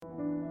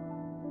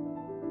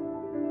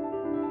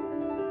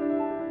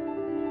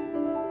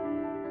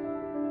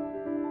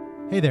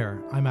Hey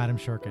there, I'm Adam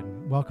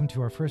Sherkin. Welcome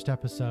to our first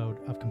episode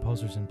of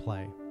Composers in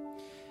Play.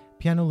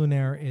 Piano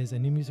Lunaire is a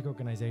new music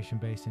organization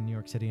based in New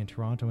York City and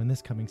Toronto, and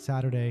this coming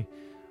Saturday,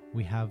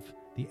 we have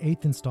the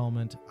 8th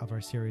installment of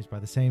our series by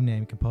the same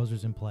name,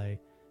 Composers in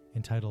Play,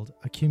 entitled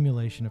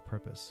Accumulation of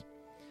Purpose.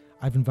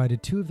 I've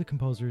invited two of the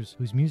composers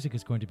whose music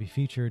is going to be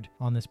featured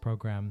on this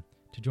program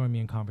to join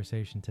me in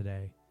conversation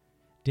today,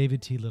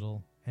 David T.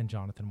 Little and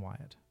Jonathan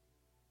Wyatt.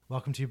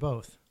 Welcome to you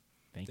both.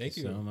 Thank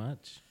you so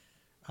much.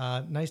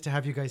 Nice to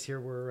have you guys here.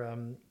 We're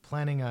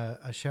planning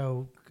a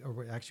show,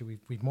 or actually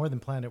we've more than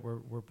planned it. We're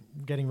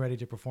getting ready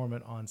to perform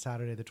it on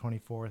Saturday, the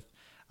 24th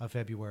of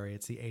February.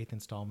 It's the 8th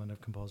installment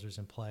of Composers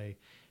in Play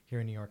here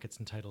in New York. It's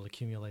entitled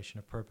Accumulation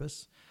of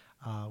Purpose,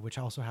 which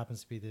also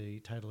happens to be the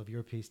title of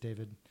your piece,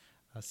 David,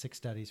 6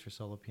 Studies for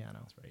Solo Piano.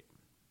 That's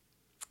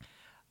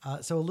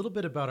right. So a little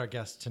bit about our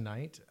guest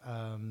tonight.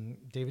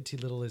 David T.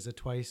 Little is a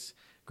twice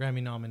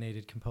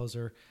Grammy-nominated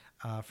composer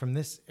from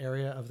this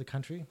area of the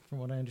country, from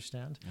what I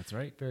understand. That's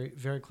right. Very,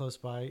 very close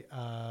by.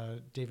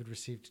 David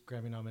received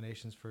Grammy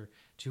nominations for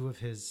 2 of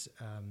his,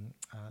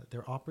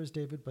 they're operas,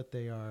 David, but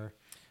they're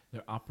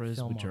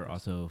operas, which are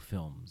also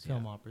films.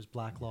 Film operas,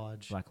 Black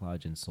Lodge.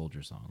 And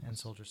Soldier Songs.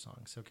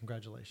 So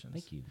congratulations.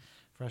 Thank you.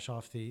 Fresh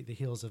off the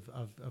heels of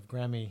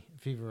Grammy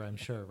fever, I'm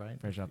sure,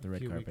 right? Fresh off the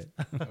red carpet.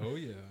 Oh,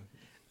 yeah.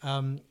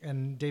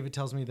 And David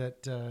tells me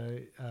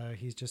that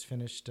he's just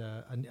finished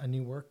a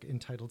new work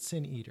entitled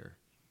Sin Eater.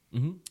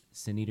 Mm-hmm.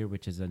 Sin Eater,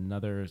 which is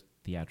another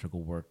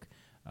theatrical work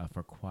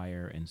for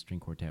choir and string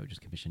quartet, which is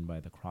commissioned by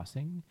The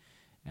Crossing.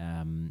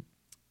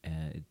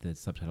 The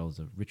subtitle is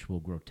A Ritual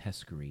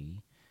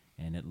Grotesquerie,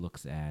 and it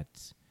looks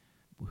at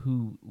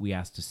who we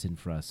ask to sin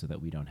for us so that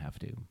we don't have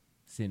to.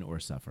 Sin or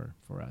suffer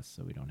for us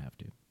so we don't have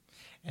to.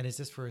 And is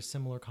this for a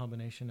similar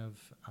combination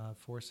of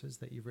forces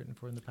that you've written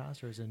for in the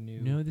past, or is it a new?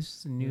 No, this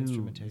is a new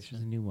instrumentation. This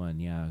is a new one.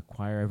 Yeah,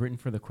 choir. I've written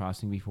for The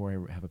Crossing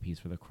before. I have a piece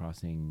for The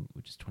Crossing,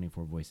 which is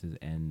 24 voices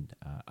and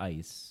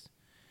ice.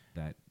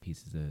 That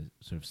piece is a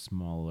sort of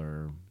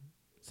smaller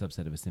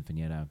subset of a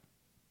sinfonietta.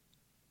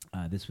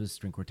 This was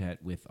string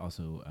quartet with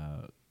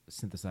also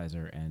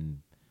synthesizer and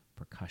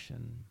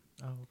percussion.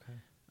 Oh, okay.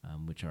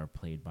 Which are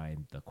played by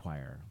the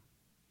choir.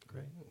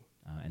 Great.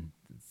 And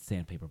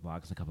sandpaper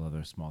blocks and a couple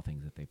other small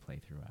things that they play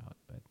throughout.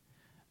 But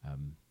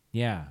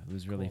yeah, it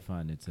was really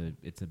fun. It's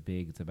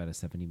about a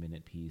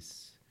 70-minute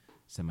piece,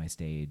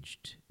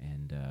 semi-staged,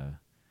 and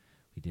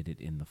we did it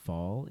in the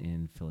fall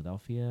in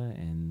Philadelphia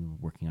and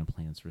working on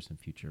plans for some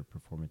future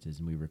performances,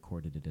 and we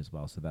recorded it as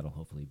well. So that'll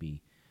hopefully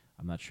be,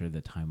 I'm not sure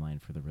the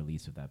timeline for the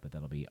release of that, but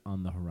that'll be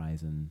on the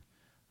horizon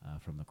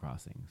from The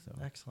Crossing. So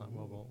excellent.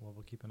 Well,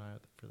 we'll keep an eye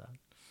out for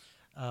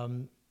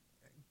that.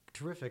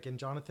 Terrific. And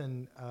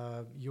Jonathan,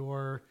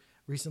 you're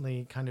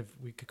recently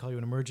we could call you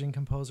an emerging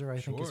composer, I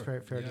think is fair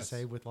to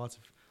say, with lots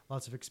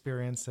of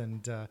experience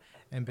and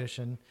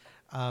ambition.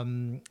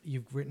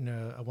 You've written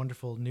a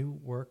wonderful new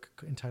work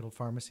entitled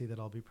Pharmacy that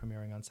I'll be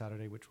premiering on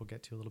Saturday, which we'll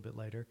get to a little bit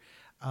later.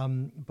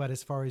 But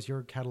as far as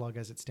your catalog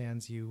as it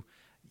stands,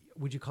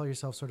 would you call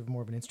yourself sort of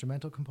more of an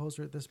instrumental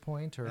composer at this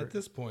point? Or? At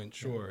this point,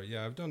 sure.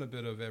 Yeah, I've done a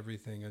bit of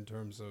everything in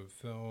terms of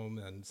film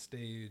and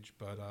stage,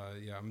 but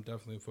I'm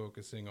definitely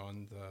focusing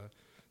on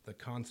the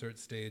concert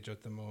stage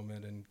at the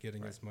moment and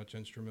getting as much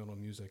instrumental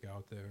music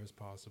out there as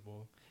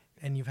possible.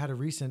 And you've had a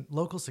recent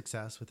local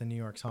success with the New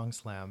York Song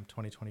Slam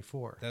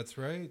 2024. That's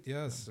right,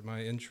 yes. Yeah.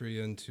 My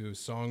entry into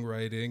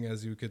songwriting,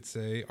 as you could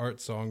say, art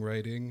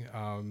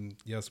songwriting.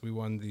 Yes, we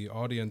won the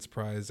audience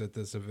prize at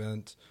this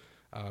event,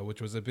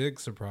 which was a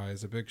big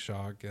surprise, a big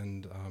shock.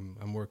 And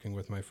I'm working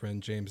with my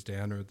friend James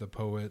Danner, the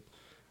poet.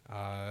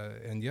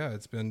 And yeah,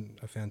 it's been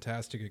a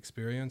fantastic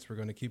experience. We're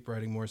going to keep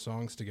writing more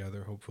songs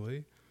together,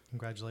 hopefully.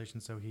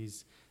 Congratulations. So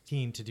he's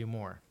keen to do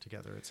more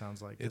together, it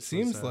sounds like. It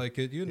seems like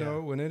it. You know,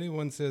 when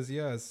anyone says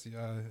yes,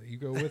 you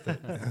go with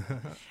it.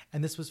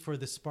 And this was for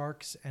the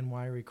Sparks and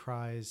Wiry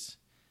Cries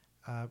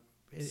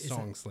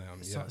Song Slam,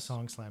 yes.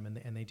 Song Slam,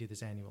 and they do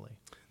this annually.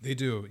 They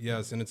do,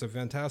 yes. And it's a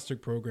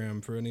fantastic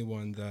program for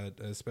anyone that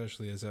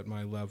especially is at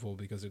my level,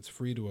 because it's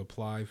free to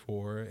apply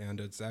for,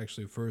 and it's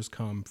actually first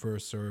come,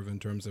 first serve in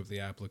terms of the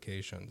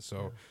application.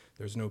 So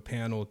there's no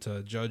panel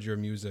to judge your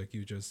music.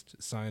 You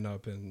just sign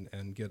up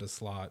and get a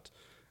slot,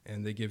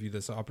 and they give you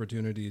this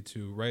opportunity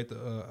to write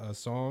a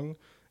song,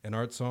 an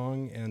art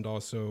song, and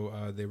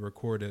also they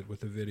record it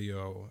with a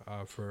video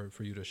for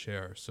you to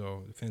share.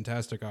 So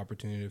fantastic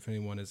opportunity if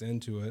anyone is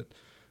into it.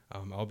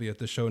 I'll be at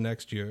the show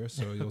next year,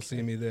 so you'll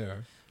see me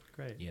there.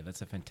 Great. Yeah,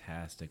 that's a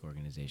fantastic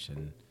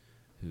organization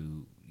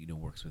who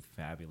works with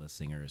fabulous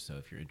singers. So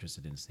if you're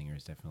interested in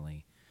singers,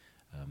 definitely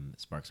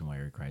Sparks and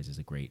Wiry Cries is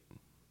a great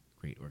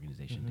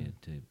organization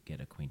to get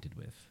acquainted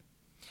with.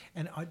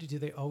 And do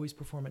they always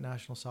perform at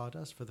National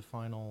Sawdust for the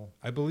final?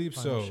 I believe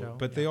so, show?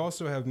 But they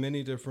also have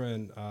many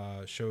different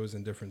shows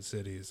in different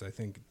cities. I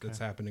think that's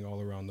happening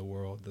all around the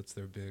world. That's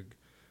their big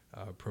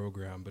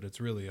program, but it's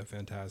really a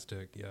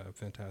fantastic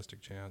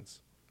chance.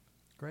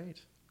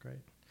 Great.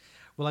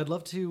 Well, I'd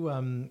love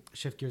to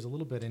shift gears a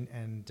little bit,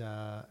 and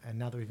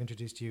now that we've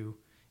introduced you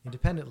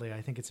independently,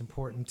 I think it's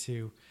important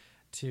to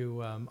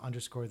to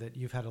underscore that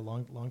you've had a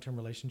long-term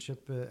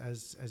relationship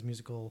as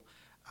musical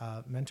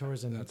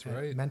mentors and That's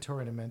right.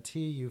 mentor and a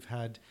mentee. You've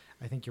had,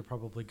 I think you're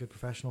probably good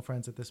professional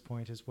friends at this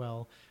point as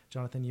well.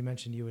 Jonathan, you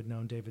mentioned you had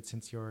known David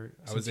since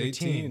I was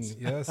 18.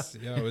 Yes.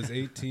 Yeah. I was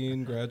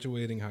 18,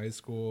 graduating high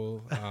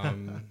school.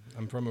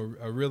 I'm from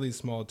a really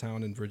small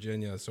town in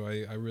Virginia. So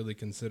I really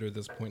consider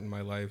this point in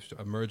my life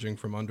emerging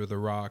from under the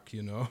rock,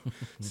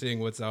 seeing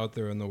what's out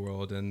there in the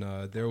world. And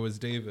there was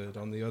David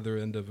on the other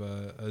end of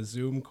a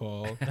Zoom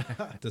call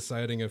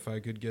deciding if I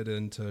could get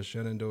into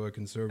Shenandoah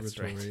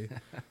Conservatory,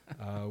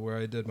 where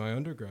I did my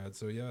undergrad.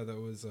 So yeah, that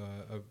was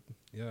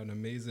an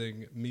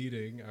amazing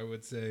meeting, I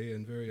would say,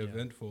 and very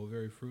eventful,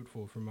 very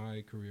fruitful for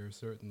my career,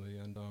 certainly.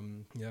 And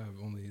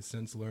I've only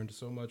since learned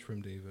so much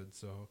from David.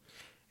 So,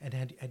 and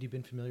had you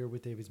been familiar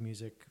with David's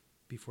music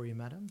before you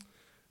met him?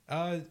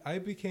 I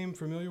became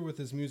familiar with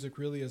his music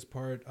really as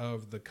part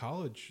of the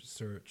college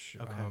search,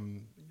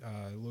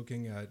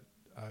 looking at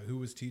who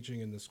was teaching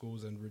in the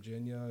schools in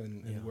Virginia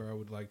and where I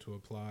would like to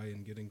apply,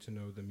 and getting to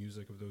know the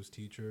music of those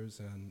teachers.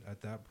 And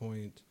at that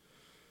point,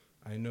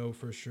 I know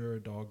for sure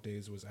Dog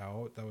Days was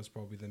out. That was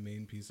probably the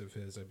main piece of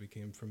his I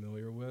became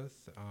familiar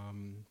with.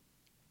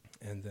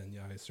 And then,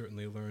 I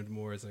certainly learned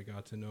more as I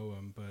got to know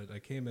him. But I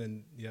came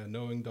in,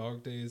 knowing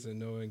Dog Days and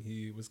knowing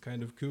he was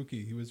kind of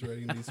kooky. He was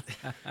writing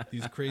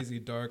these crazy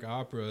dark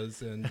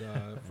operas. And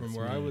from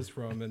where I was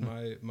from, in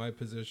my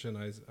position,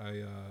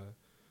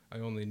 I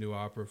only knew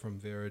opera from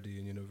Verdi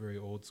and, very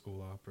old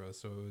school opera.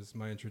 So it was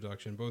my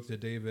introduction both to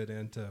David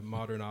and to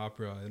modern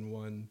opera in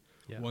one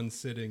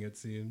sitting, it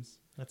seems.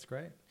 That's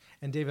great.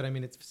 And David, I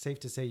mean, it's safe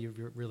to say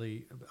you're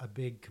really a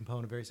big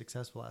component, a very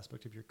successful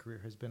aspect of your career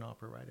has been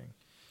opera writing.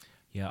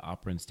 Yeah,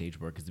 opera and stage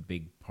work is a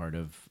big part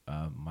of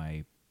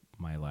my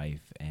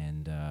life,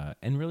 and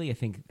really, I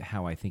think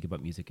how I think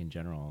about music in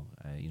general.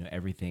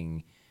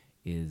 Everything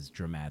is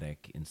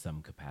dramatic in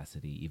some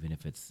capacity, even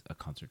if it's a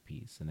concert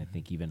piece. And I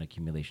think even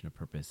Accumulation of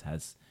Purpose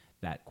has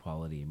that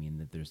quality. I mean,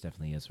 that there's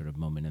definitely a sort of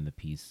moment in the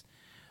piece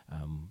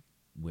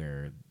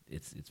where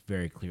it's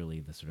very clearly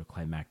the sort of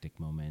climactic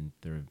moment,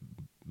 the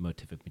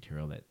motivic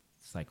material that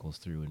cycles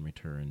through and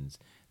returns,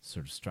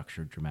 sort of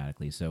structured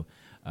dramatically. So,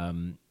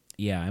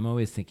 I'm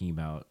always thinking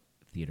about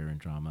theater and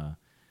drama.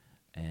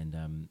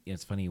 And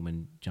it's funny,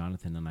 when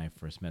Jonathan and I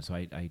first met, so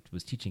I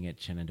was teaching at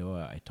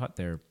Shenandoah. I taught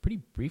there pretty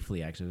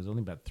briefly, actually. It was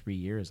only about 3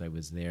 years I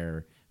was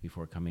there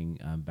before coming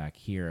back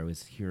here. I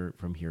was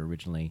from here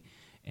originally,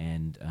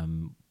 and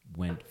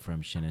went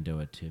from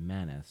Shenandoah to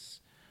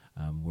Manus,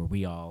 where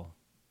we all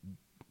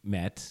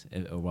met.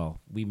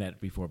 We met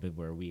before, but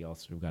where we all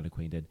sort of got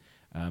acquainted.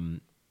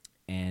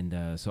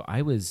 So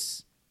I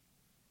was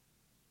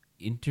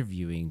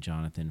interviewing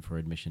Jonathan for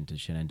admission to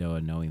Shenandoah,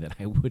 knowing that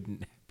I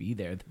wouldn't be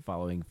there the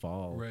following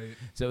fall. Right.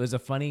 So it was a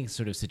funny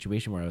sort of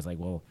situation where I was like,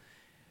 well,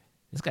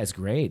 this guy's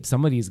great.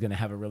 Somebody's going to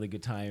have a really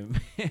good time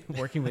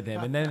working with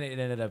him. And then it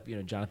ended up,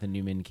 Jonathan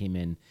Newman came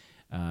in,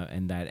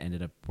 and that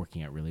ended up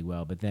working out really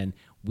well. But then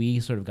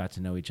we sort of got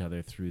to know each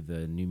other through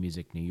the New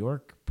Music New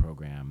York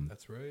program.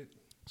 That's right.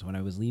 So when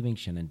I was leaving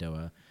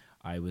Shenandoah,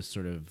 I was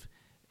sort of,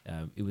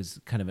 it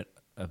was kind of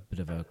a bit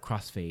of a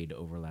crossfade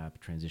overlap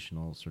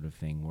transitional sort of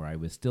thing where I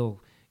was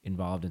still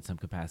involved in some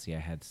capacity. I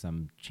had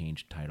some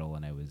changed title,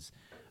 and I was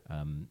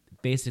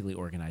basically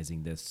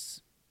organizing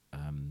this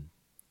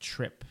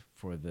trip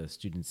for the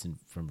students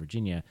from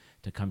Virginia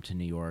to come to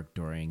New York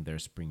during their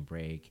spring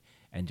break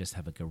and just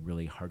have like a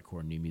really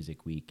hardcore new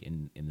music week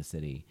in the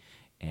city.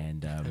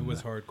 And it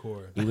was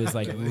hardcore. It was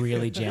like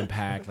really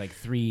jam-packed, like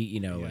 3,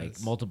 Yes.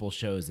 like multiple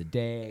shows a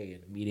day,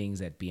 and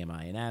meetings at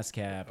BMI and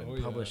ASCAP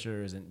and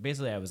publishers. And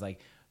basically I was like,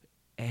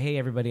 hey,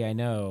 everybody I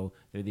know,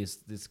 there are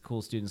these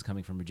cool students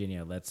coming from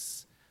Virginia.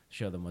 Let's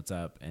show them what's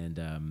up.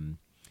 And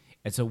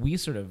so we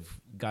sort of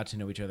got to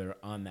know each other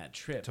on that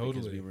trip. Totally.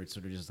 Because we were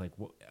sort of just like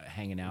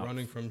hanging out.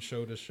 Running from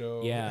show to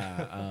show.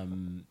 Yeah.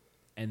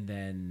 And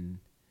then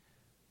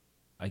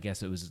I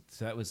guess that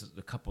was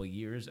a couple of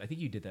years. I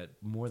think you did that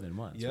more than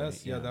once.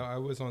 Yes. Right? I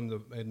was on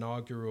the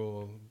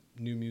inaugural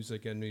New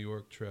Music and New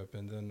York trip,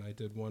 and then I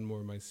did one more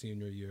my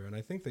senior year. And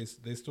I think they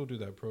still do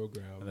that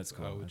program. Oh, that's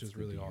cool. Which is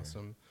really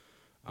awesome.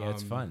 Yeah,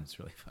 it's fun. It's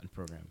a really fun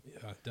program.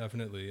 Yeah,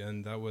 definitely.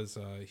 And that was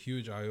a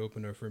huge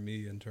eye-opener for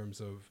me in terms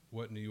of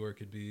what New York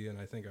could be. And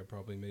I think I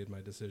probably made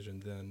my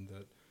decision then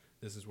that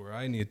this is where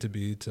I need to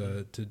be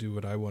to do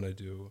what I want to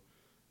do.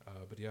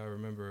 But I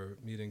remember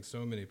meeting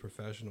so many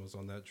professionals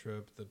on that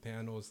trip, the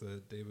panels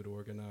that David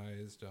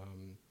organized,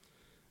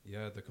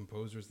 the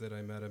composers that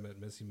I met. I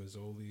met Missy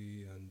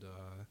Mazzoli and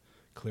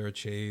Claire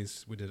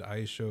Chase. We did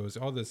ice shows,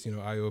 all this,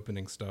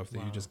 eye-opening stuff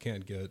that you just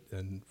can't get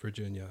in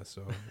Virginia.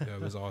 So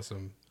it was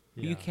awesome.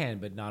 Yeah. You can,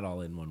 but not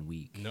all in one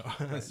week. No,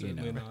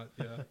 certainly not.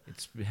 Yeah,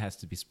 it has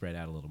to be spread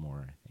out a little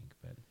more, I think.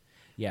 But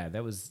yeah,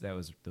 those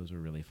were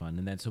really fun.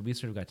 And then so we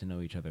sort of got to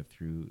know each other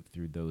through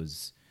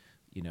those,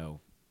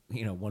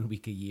 1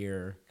 week a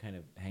year kind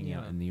of hanging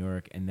out in New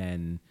York. And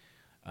then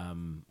I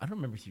don't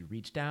remember if you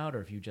reached out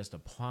or if you just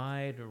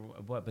applied or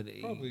what, but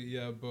probably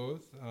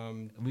both.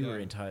 We were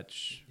in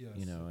touch, yes.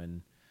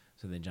 and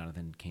so then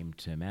Jonathan came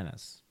to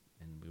Manus.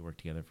 and we worked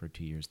together for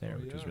 2 years there,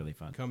 which was really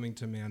fun. Coming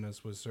to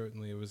Manus was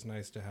certainly, it was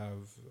nice to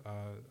have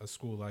a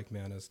school like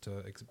Manus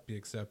to be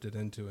accepted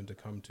into and to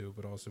come to,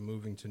 but also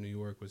moving to New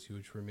York was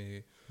huge for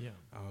me. Yeah.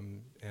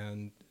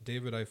 And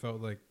David, I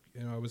felt like,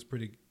 I was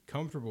pretty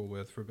comfortable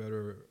with, for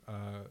better,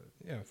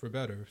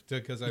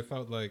 because I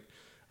felt like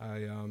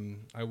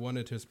I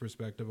wanted his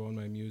perspective on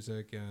my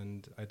music,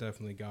 and I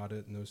definitely got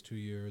it in those 2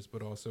 years,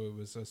 but also it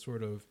was a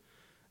sort of,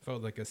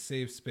 felt like a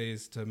safe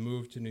space to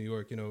move to New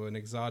York, an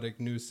exotic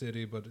new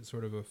city, but it's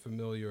sort of a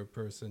familiar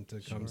person to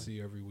come see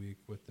every week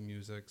with the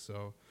music.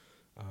 So,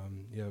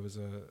 it was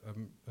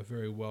a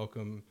very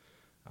welcome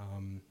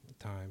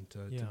time to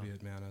be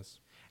at Manus.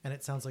 And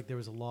it sounds like there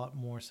was a lot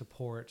more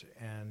support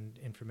and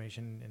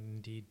information and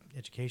indeed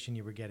education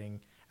you were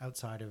getting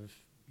outside of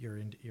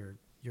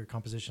your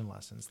composition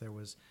lessons. There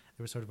was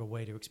sort of a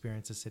way to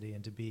experience the city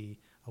and to be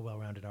a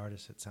well-rounded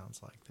artist, it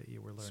sounds like, that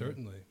you were learning.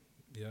 Certainly.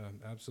 Yeah,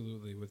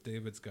 absolutely. With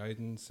David's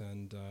guidance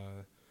and,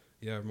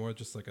 more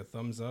just like a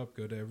thumbs up,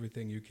 go to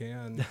everything you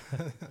can.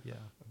 Yeah.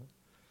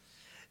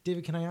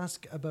 David, can I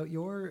ask about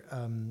your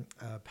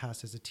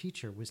past as a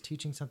teacher? Was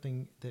teaching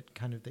something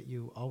that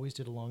you always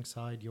did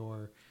alongside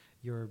your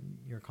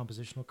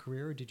compositional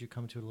career, or did you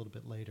come to it a little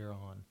bit later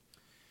on?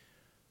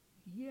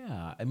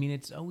 Yeah, I mean,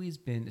 it's always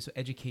been, so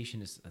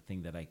education is a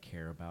thing that I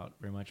care about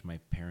very much. My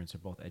parents are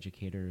both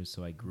educators,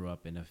 so I grew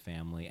up in a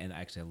family, and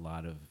actually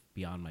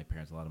beyond my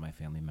parents, a lot of my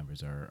family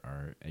members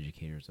are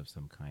educators of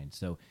some kind.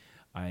 So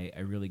I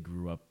really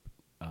grew up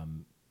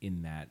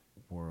in that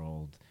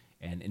world.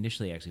 And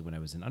initially, actually, when I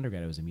was an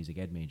undergrad, I was a music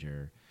ed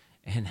major,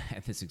 and I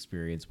had this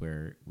experience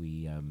where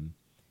we,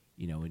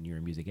 when you're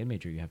a music ed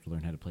major, you have to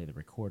learn how to play the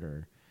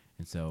recorder.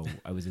 And so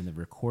I was in the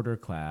recorder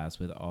class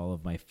with all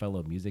of my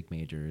fellow music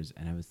majors,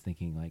 and I was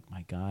thinking, like,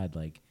 my God,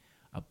 like,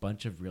 a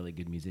bunch of really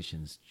good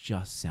musicians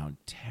just sound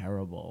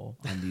terrible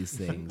on these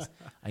things.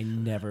 I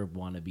never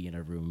want to be in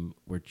a room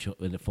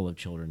full of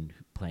children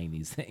playing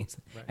these things.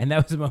 Right. And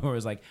that was the moment where I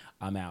was like,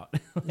 I'm out.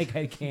 Like,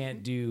 I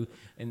can't do,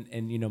 and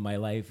my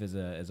life as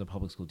a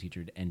public school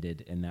teacher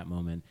ended in that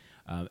moment.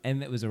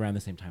 And it was around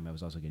the same time I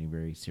was also getting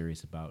very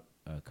serious about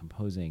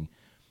composing.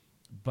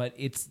 But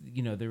it's,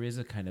 there is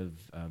a kind of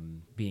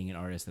being an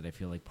artist that I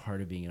feel like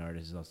part of being an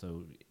artist is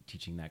also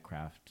teaching that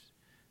craft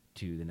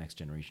to the next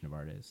generation of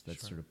artists. That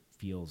sort of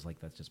feels like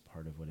that's just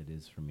part of what it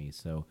is for me.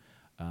 So,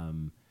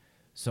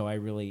 so I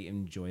really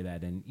enjoy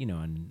that. And,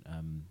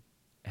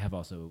 have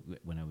also,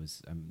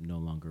 I'm no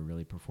longer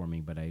really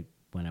performing, but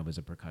when I was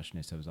a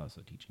percussionist, I was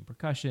also teaching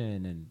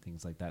percussion and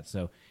things like that.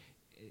 So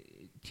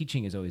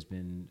teaching has always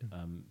been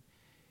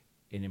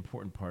an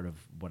important part of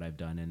what I've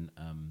done. And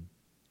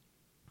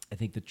I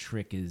think the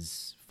trick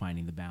is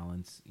finding the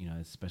balance,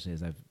 especially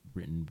as I've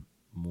written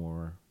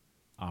more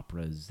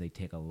operas. They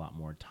take a lot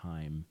more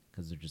time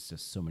because they're just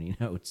so many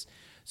notes.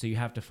 So you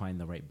have to find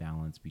the right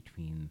balance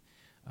between,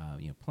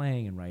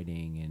 playing and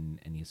writing and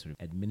any sort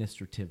of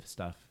administrative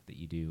stuff that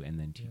you do, and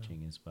then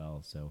teaching as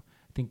well. So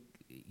I think,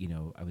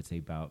 I would say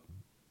about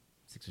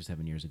 6 or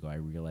 7 years ago, I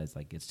realized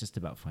like it's just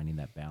about finding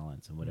that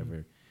balance, and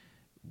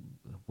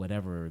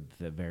whatever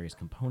the various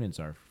components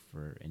are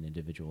for an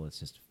individual, it's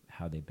just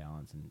how they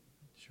balance, and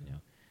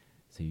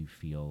so you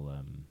feel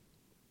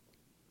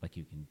like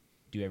you can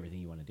do everything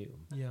you want to do.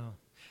 Yeah,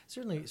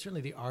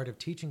 certainly the art of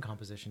teaching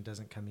composition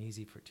doesn't come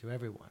easy to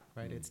everyone,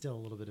 right? It's still a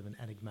little bit of an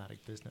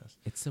enigmatic business.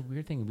 It's a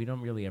weird thing. We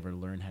don't really ever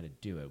learn how to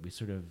do it. We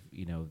sort of,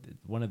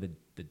 one of the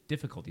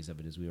difficulties of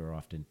it is we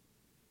often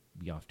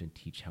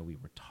teach how we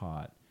were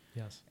taught.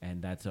 Yes.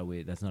 And that's not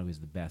always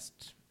the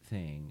best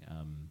thing.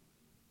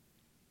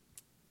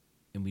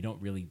 And we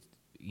don't really,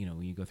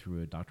 when you go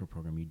through a doctoral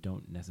program, you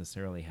don't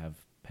necessarily have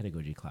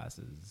pedagogy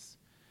classes.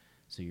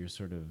 So you're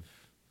sort of,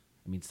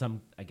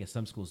 I guess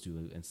some schools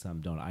do and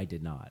some don't. I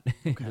did not.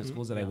 Okay. The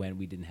schools that I went,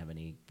 we didn't have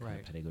any kind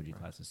of pedagogy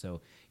classes.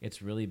 So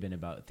it's really been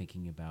about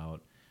thinking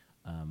about,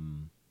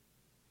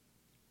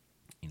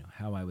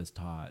 how I was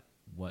taught,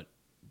 what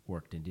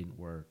worked and didn't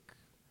work,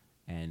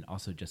 and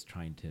also just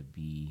trying to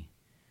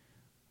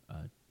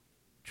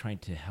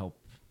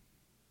help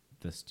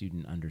the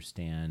student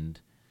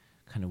understand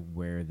kind of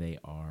where they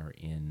are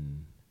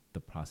in the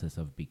process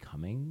of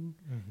becoming.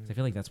 Mm-hmm. So I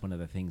feel like that's one of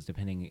the things,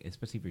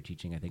 especially if you're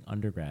teaching, I think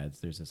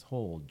undergrads, there's this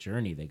whole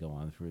journey they go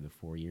on through the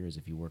 4 years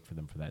if you work for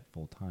them for that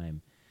full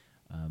time.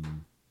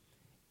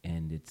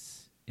 And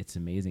it's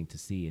amazing to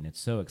see, and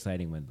it's so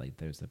exciting when like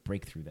there's a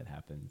breakthrough that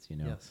happens,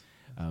 Yes.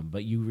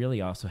 But you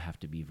really also have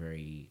to be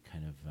very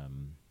kind of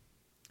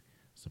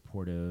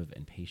supportive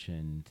and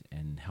patient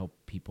and help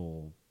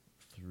people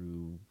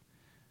through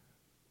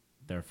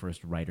their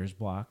first writer's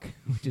block,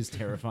 which is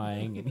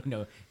terrifying.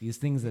 And, these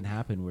things that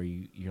happen where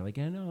you're like,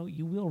 no,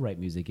 you will write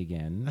music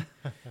again.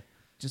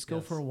 Just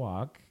go for a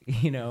walk,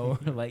 it'll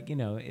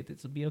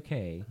be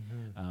okay.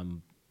 Mm-hmm.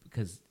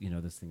 Because,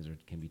 those things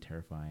can be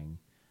terrifying.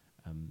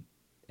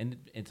 And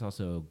it's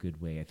also a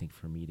good way, I think,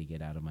 for me to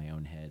get out of my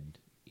own head,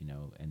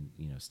 and,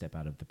 step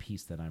out of the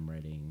piece that I'm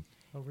writing.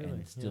 Oh, really?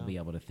 And still be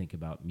able to think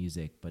about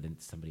music, but in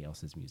somebody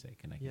else's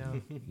music. And I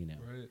can,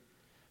 Right.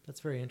 That's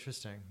very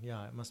interesting.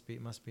 Yeah, it must be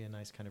a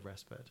nice kind of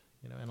respite,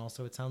 And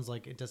also, it sounds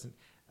like it doesn't,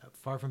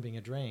 far from being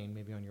a drain,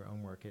 maybe on your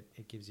own work,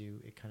 it gives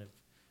you, it kind of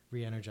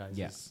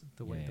re-energizes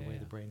the way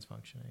the brain's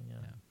functioning.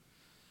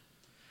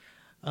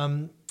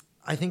 Yeah.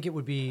 I think it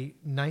would be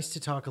nice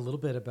to talk a little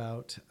bit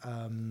about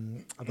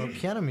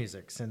piano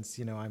music, since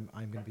I'm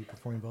going to be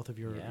performing both of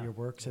your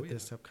works at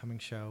this upcoming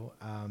show.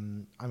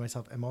 I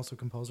myself am also a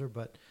composer,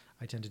 but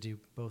I tend to do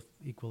both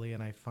equally,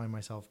 and I find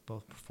myself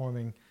both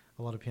performing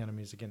a lot of piano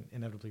music and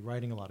inevitably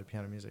writing a lot of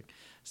piano music.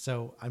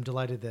 So I'm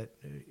delighted that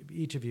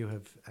each of you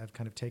have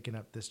kind of taken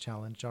up this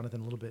challenge.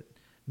 Jonathan, a little bit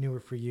newer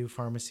for you.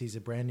 Pharmacy is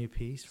a brand new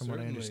piece, from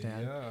Certainly, what I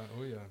understand. Yeah,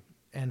 oh yeah.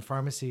 And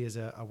Pharmacy is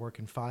a work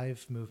in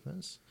 5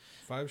 movements.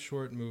 5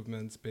 short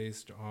movements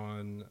based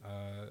on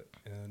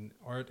an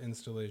art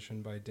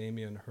installation by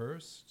Damien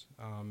Hirst.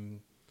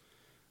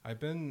 I've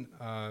been,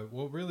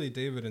 really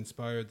David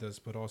inspired this,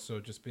 but also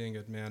just being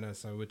at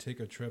Manus, I would take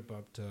a trip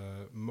up to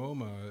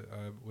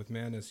MoMA. With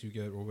Manus, you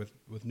get, or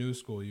with New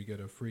School, you get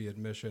a free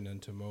admission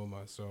into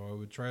MoMA. So I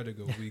would try to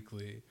go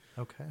weekly.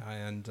 Okay.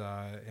 And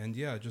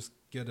just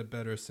get a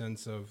better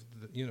sense of,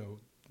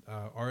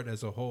 art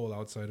as a whole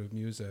outside of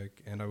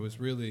music. And I was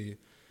really,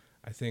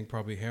 I think,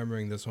 probably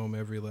hammering this home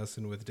every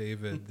lesson with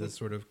David, this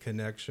sort of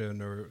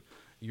connection or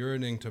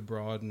yearning to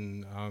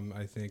broaden,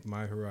 I think,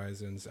 my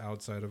horizons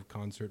outside of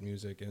concert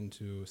music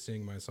into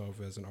seeing myself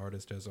as an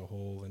artist as a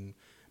whole, and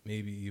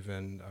maybe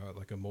even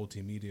like a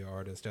multimedia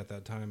artist. At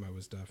that time, I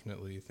was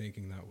definitely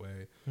thinking that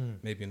way.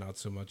 Maybe not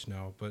so much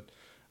now, but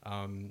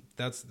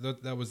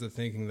that was the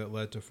thinking that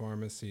led to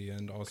Pharmacy,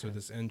 and also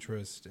this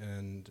interest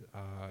in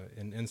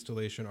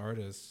installation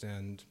artists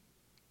and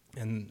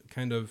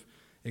kind of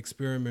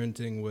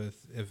experimenting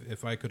with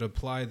if I could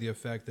apply the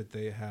effect that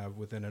they have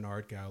within an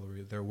art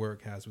gallery, their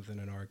work has within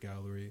an art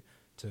gallery,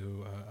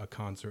 to a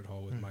concert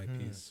hall with my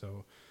piece.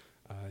 So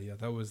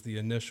that was the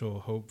initial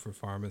hope for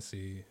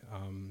Pharmacy,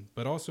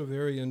 but also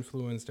very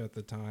influenced at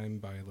the time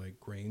by like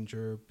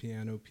Granger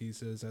piano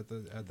pieces at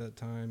that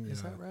time.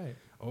 Is that right?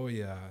 Oh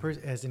yeah.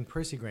 As in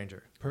Percy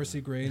Granger.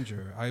 Percy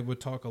Granger. I would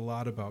talk a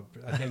lot about.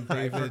 I think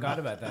David. I forgot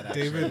about that.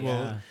 Actually. David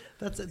will.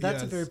 That's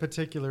a very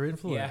particular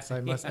influence.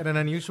 And an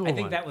unusual one. I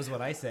think one. that was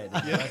what I said.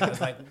 I was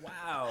like,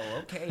 wow,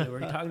 okay, we're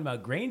talking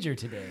about Granger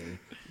today.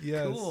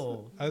 Yes.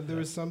 Cool. There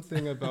was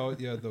something about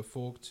the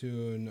folk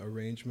tune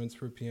arrangements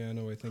for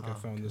piano. I think I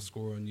found the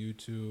score on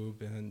YouTube,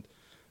 and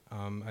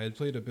I had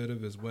played a bit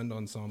of his wind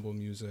ensemble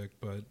music,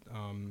 but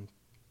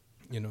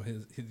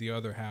the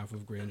other half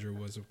of Granger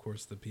was, of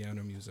course, the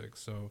piano music.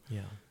 So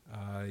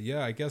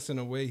I guess in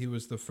a way he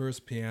was the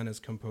first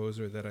pianist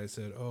composer that I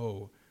said,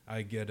 oh,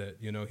 I get it.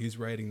 He's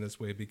writing this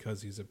way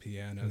because he's a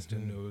pianist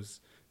and knows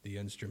the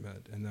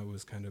instrument, and that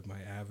was kind of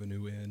my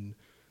avenue in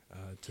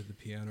to the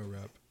piano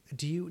rep.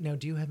 Do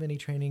you have any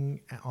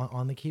training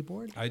on the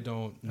keyboard? I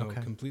don't. No,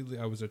 completely.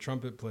 I was a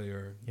trumpet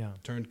player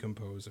turned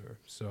composer.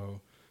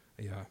 So,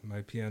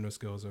 my piano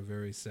skills are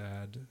very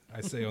sad.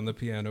 I say on the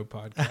piano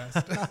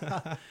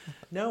podcast.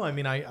 No, I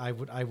mean I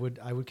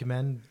would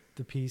commend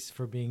the piece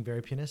for being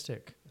very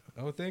pianistic.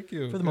 Oh, thank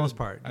you. For the most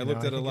part. I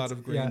looked at a lot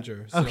of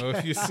Granger. So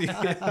if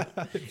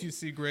you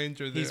see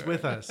Granger there, he's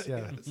with us.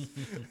 Yeah.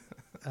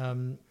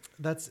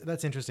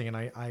 That's interesting, and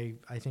I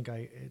think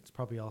it's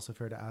probably also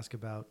fair to ask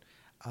about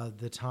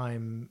the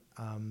time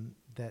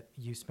that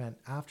you spent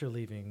after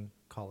leaving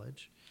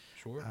college.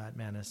 Sure. At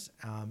Manus,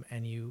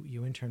 and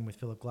you interned with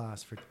Philip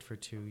Glass for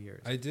 2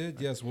 years. I did,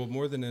 yes. Well,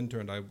 more than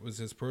interned. I was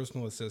his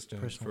personal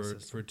assistant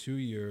for 2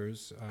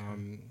 years.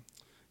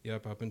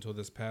 Up until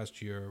this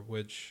past year,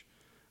 which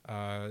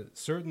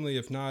certainly,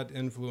 if not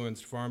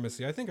influenced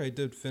Pharmacy, I think I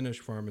did finish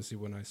Pharmacy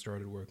when I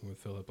started working with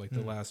Philip. Like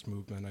the last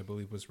movement, I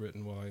believe, was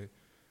written while I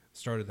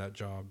started that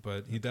job.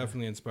 But he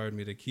definitely inspired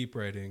me to keep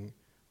writing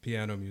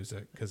piano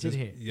music, because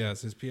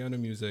his piano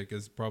music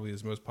is probably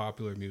his most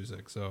popular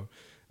music. So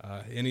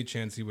any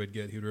chance he would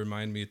get, he would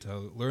remind me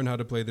to learn how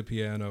to play the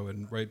piano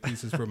and write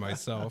pieces for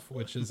myself,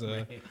 which is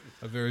a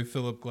very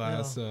Philip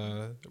Glass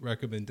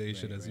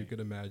recommendation, as you could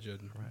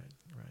imagine. Right.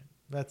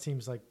 That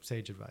seems like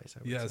sage advice.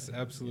 I would yes, say.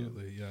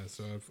 Absolutely. Yeah.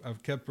 So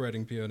I've kept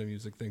writing piano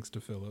music thanks to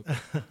Philip.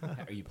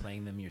 Are you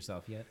playing them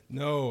yourself yet?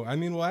 No. I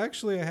mean,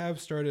 actually, I have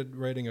started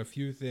writing a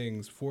few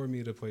things for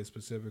me to play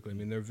specifically. I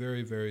mean, they're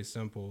very, very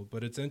simple,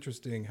 but it's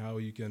interesting how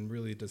you can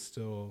really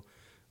distill,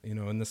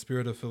 in the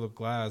spirit of Philip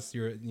Glass,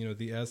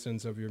 the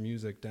essence of your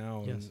music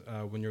down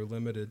when you're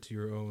limited to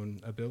your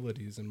own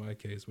abilities, in my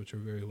case, which are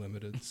very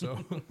limited.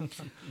 So,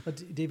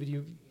 but David,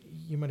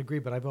 you might agree,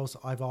 but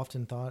I've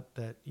often thought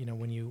that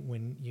when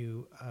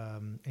you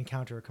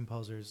encounter a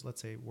composer's,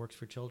 let's say, works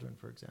for children,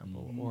 for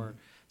example, or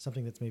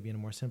something that's maybe in a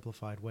more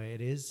simplified way, it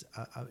is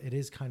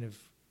kind of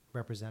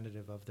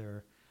representative of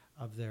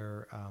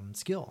their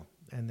skill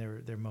and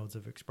their modes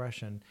of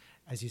expression.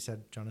 As you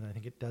said, Jonathan, I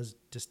think it does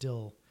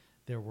distill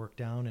their work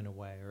down in a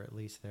way, or at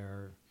least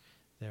their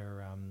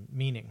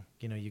meaning.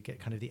 You get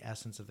kind of the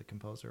essence of the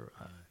composer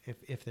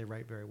if they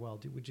write very well.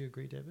 Would you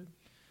agree, David?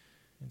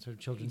 In sort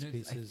of children's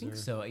pieces? I think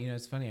so.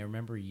 It's funny. I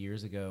remember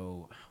years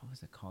ago, what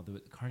was it called?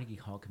 The Carnegie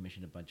Hall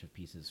commissioned a bunch of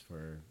pieces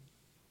for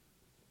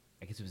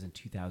I guess it was in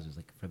 2000, it was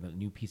like for the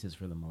new pieces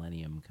for the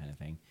millennium kind of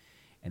thing.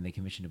 And they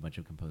commissioned a bunch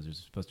of composers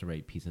supposed to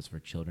write pieces for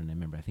children. I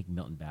remember, I think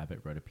Milton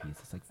Babbitt wrote a piece.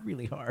 It's like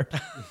really hard.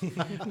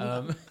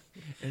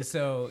 And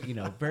so,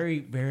 very,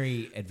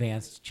 very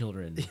advanced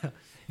children. Yeah.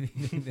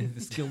 The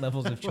skill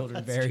levels of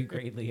children vary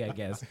greatly, I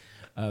guess.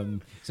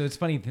 So it's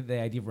funny, the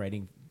idea of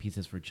writing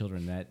pieces for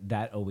children,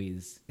 that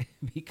always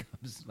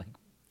becomes like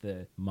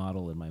the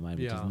model in my mind,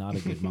 which is not a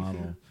good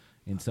model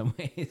in some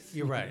ways.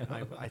 You're right.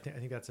 I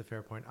think that's a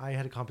fair point. I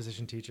had a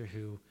composition teacher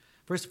who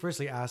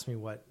firstly asked me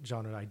what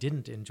genre I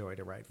didn't enjoy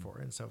to write for.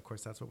 And so, of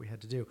course, that's what we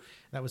had to do.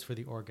 That was for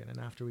the organ. And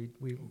after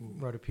we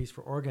wrote a piece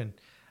for organ,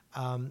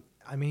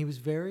 he was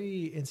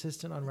very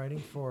insistent on writing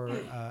for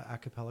a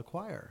cappella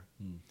choir,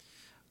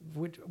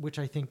 which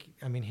I think,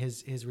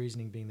 his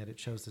reasoning being that it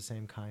shows the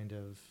same kind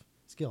of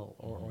skill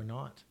or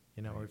not,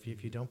 or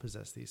if you don't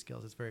possess these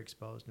skills, it's very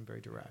exposed and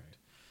very direct.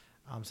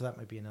 So that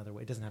might be another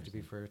way. It doesn't have to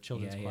be for a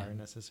children's choir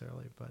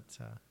necessarily, but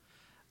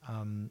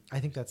I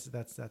think that's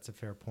a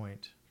fair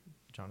point,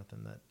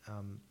 Jonathan,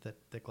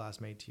 that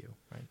glass made to you,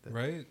 right?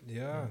 Right.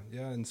 Yeah.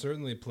 And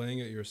certainly playing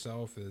it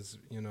yourself is,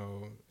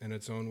 in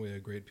its own way, a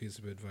great piece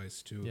of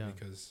advice too,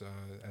 because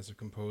as a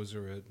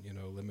composer, it,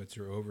 limits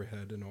your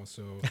overhead, and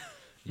also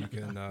you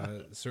can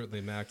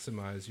certainly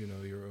maximize,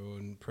 your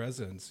own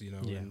presence,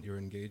 and your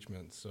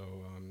engagement. So,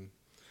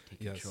 take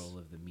control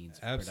of the means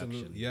of absolutely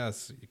production.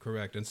 Yes,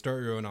 correct, and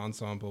start your own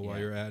ensemble while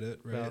you're at it,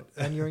 right? Well,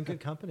 and you're in good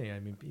company.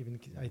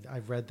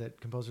 I've read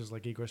that composers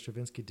like Igor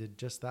Stravinsky did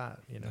just that.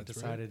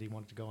 Decided he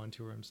wanted to go on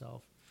tour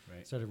himself.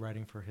 Right. Started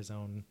writing for his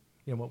own,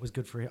 what was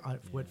good for him,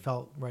 what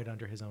felt right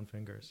under his own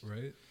fingers.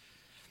 Right.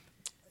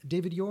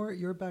 David,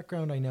 your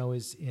background I know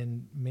is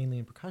mainly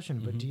in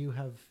percussion, but do you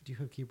have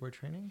keyboard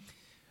training?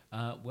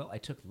 Well, I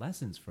took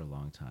lessons for a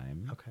long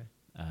time. Okay.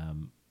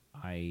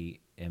 I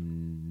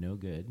am no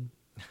good.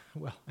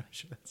 Well, I'm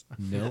sure that's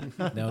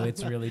No,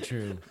 it's really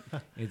true.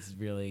 It's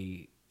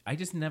really, I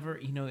just never,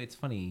 it's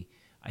funny.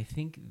 I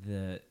think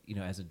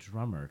as a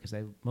drummer, because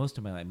most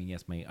of my life,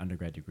 yes, my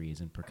undergrad degree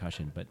is in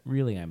percussion, but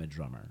really I'm a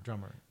drummer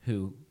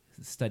who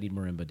studied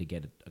marimba to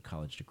get a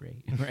college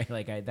degree, right?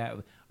 Like I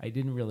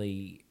didn't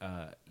really,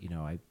 I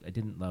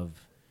didn't love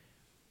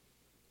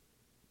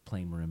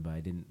playing marimba.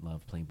 I didn't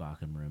love playing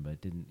Bach and marimba.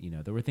 It didn't,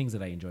 there were things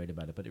that I enjoyed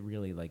about it, but it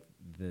really, like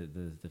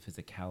the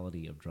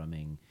physicality of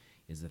drumming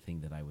is the thing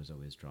that I was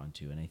always drawn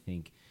to. And I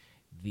think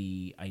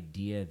the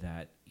idea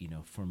that,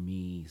 for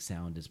me,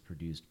 sound is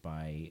produced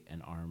by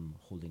an arm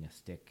holding a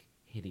stick,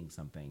 hitting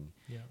something.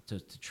 Yeah. So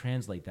to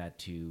translate that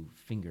to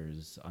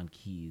fingers on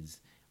keys,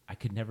 I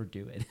could never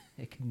do it.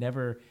 I could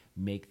never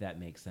make that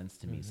make sense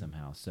to me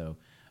somehow. So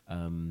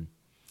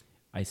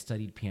I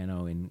studied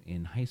piano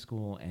in high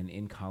school and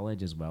in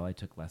college as well. I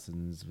took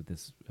lessons with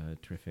this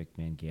terrific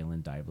man,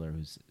 Galen Deibler,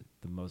 who's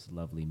the most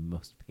lovely,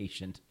 most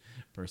patient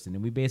person.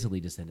 And we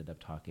basically just ended up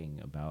talking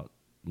about,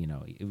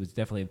 I was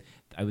definitely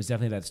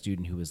that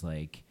student who was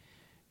like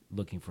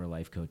looking for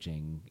life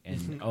coaching.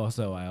 And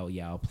also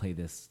I'll play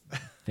this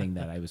thing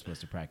that I was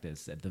supposed to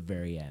practice at the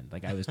very end.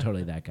 Like I was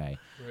totally that guy.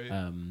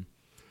 Right.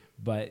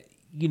 But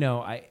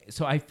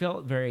I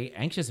felt very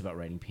anxious about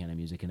writing piano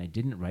music, and I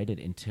didn't write it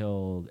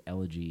until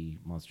Elegy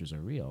Monsters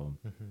Are Real.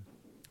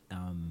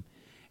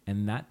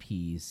 And that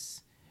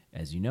piece,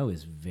 as you know,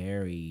 is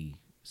very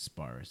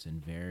sparse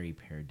and very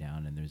pared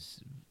down, and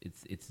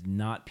it's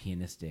not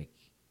pianistic.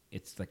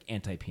 It's like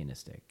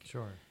anti-pianistic.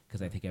 Sure.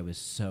 Because I think I was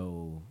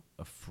so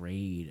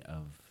afraid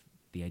of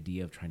the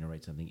idea of trying to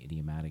write something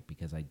idiomatic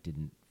because I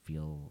didn't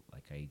feel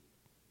like I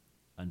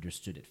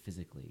understood it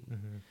physically.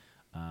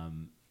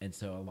 And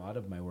so a lot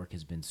of my work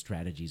has been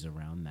strategies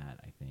around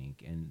that, I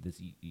think. And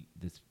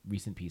this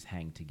recent piece,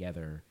 Hang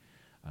Together,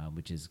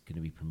 which is going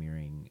to be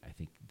premiering, I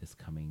think, this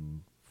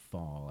coming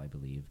fall, I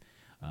believe.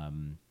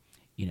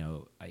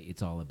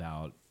 It's all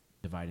about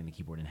dividing the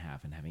keyboard in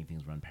half and having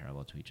things run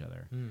parallel to each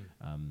other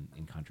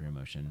in contrary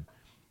motion,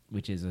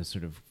 which is a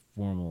sort of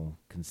formal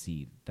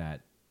conceit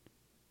that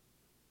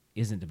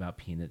isn't about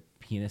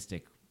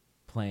pianistic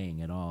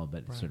playing at all,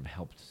 but sort of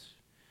helped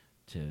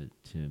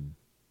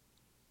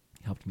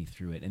me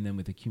through it. And then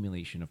with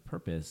Accumulation of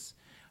Purpose,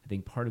 I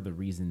think part of the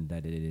reason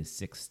that it is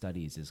 6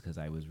 studies is because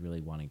I was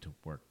really wanting to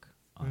work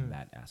on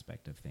that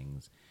aspect of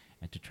things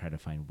and to try to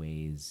find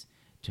ways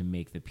to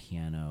make the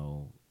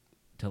piano,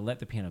 to let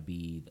the piano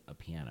be a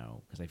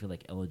piano, because I feel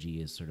like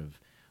Elegy is sort of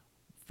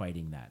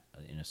fighting that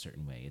in a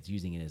certain way. It's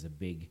using it as a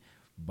big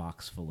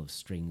box full of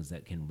strings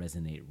that can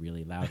resonate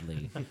really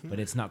loudly, but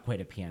it's not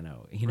quite a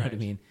piano. You know what I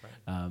mean? Right.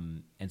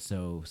 And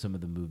so some of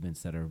the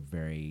movements that are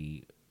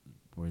very,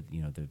 where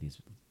there are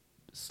these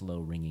slow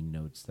ringing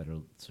notes that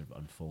are sort of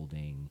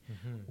unfolding,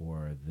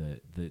 or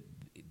the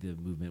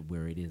movement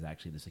where it is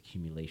actually this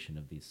accumulation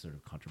of these sort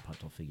of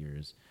contrapuntal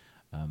figures.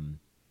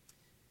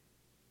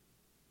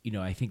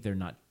 I think they're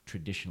not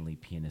traditionally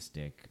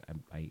pianistic.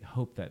 I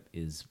hope that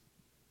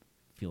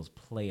feels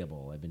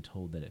playable. I've been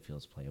told that it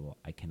feels playable.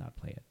 I cannot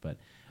play it, but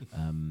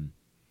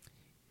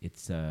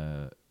it's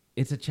a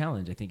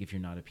challenge, I think, if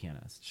you're not a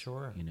pianist.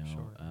 Sure.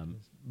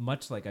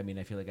 Much like, I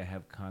feel like I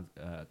have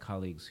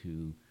colleagues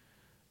who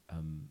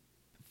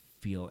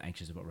feel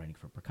anxious about writing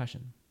for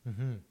percussion.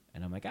 Mm-hmm.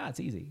 And I'm like, it's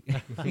easy,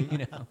 you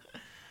know?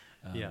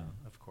 Yeah,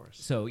 of course.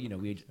 So, you know,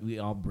 we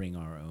all bring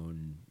our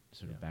own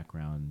sort of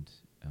background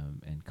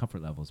and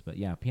comfort levels. But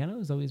yeah, piano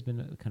has always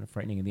been kind of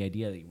frightening. And the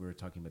idea that we're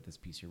talking about this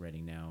piece you're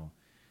writing now,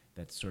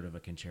 that's sort of a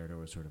concerto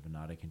or sort of a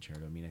not a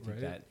concerto. I mean, I think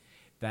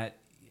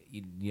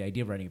the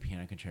idea of writing a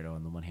piano concerto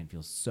on the one hand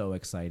feels so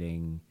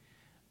exciting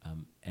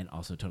and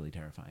also totally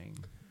terrifying,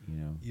 you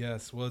know?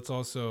 Yes. Well,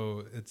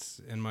 it's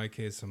in my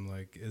case, I'm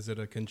like, is it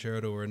a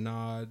concerto or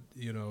not?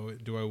 You know,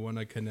 do I want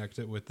to connect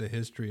it with the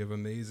history of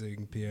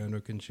amazing piano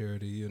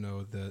concerti, you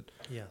know, that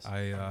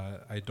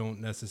I don't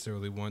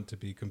necessarily want to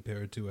be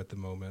compared to at the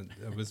moment.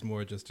 I was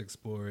more just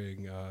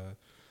exploring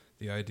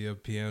the idea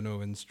of piano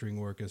and string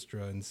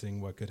orchestra and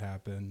seeing what could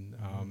happen.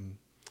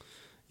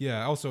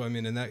 Yeah. Also, I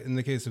mean, in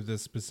the case of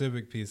this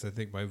specific piece, I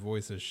think my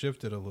voice has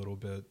shifted a little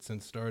bit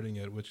since starting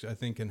it, which I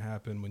think can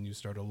happen when you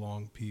start a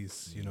long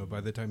piece. You know, by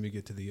the time you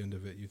get to the end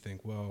of it, you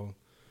think, well,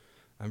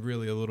 I'm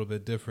really a little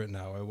bit different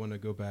now. I want to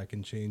go back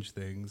and change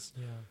things.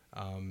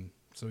 Yeah.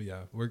 So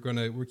yeah,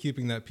 we're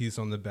keeping that piece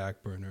on the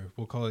back burner.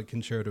 We'll call it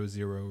Concerto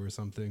Zero or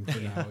something for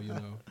now. You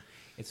know.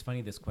 It's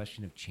funny, this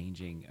question of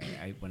changing.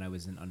 When I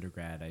was in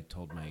undergrad, I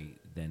told my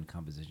then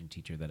composition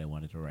teacher that I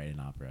wanted to write an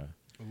opera.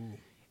 Ooh.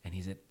 And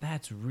he said,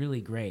 that's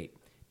really great.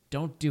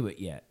 Don't do it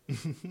yet.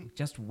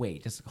 Just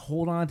wait. Just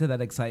hold on to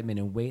that excitement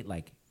and wait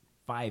like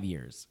 5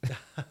 years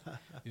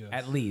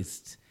at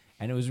least.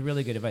 And it was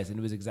really good advice. And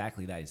it was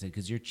exactly that. He said,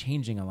 because you're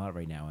changing a lot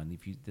right now. And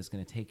if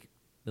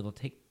it'll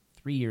take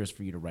 3 years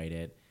for you to write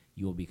it.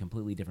 You will be a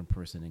completely different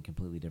person and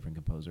completely different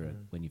composer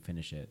when you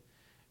finish it.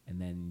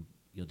 And then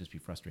you'll just be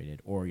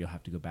frustrated, or you'll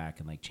have to go back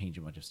and like change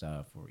a bunch of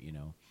stuff, or, you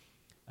know.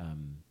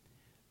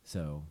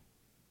 So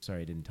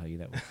sorry I didn't tell you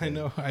that. I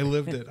know. I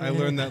lived it. I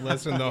learned that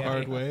lesson the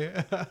hard way.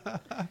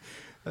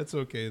 That's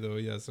okay, though.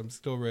 Yes, I'm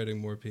still writing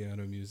more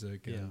piano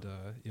music and,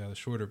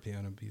 shorter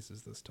piano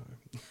pieces this time.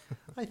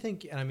 I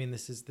think, and I mean,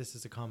 this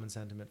is a common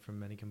sentiment from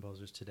many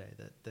composers today,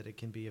 that it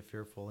can be a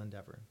fearful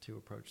endeavor to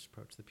approach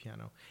the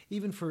piano,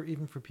 even for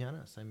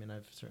pianists. I mean,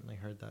 I've certainly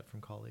heard that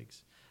from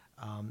colleagues,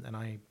 and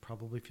I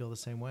probably feel the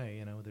same way.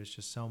 You know, there's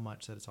just so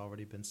much that it's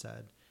already been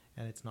said,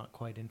 and it's not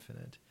quite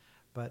infinite.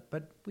 But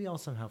we all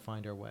somehow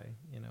find our way,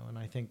 you know, and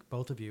I think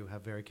both of you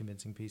have very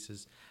convincing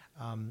pieces,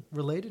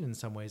 related in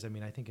some ways. I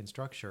mean, I think in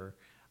structure,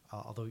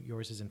 although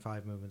yours is in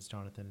 5 movements,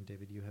 Jonathan and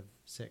David, you have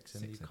 6,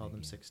 and you call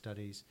them 6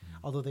 studies,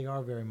 although they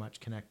are very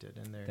much connected,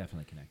 and they're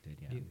definitely connected.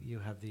 Yeah, you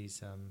have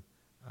these,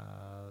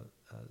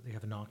 you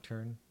have a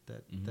nocturne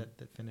that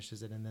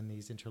finishes it, and then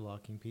these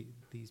interlocking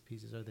these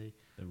pieces are the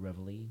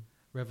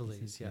Reveilles,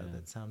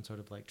 that sound sort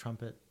of like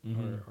trumpet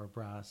or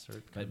brass,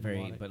 or but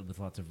with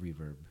lots of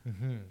reverb.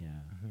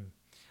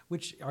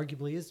 Which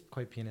arguably is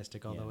quite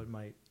pianistic, although it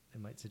might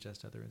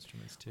suggest other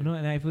instruments too. No,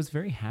 and I was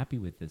very happy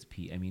with this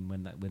piece. I mean,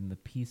 when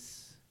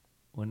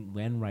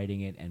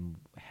writing it and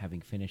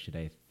having finished it,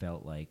 I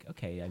felt like,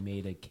 okay, I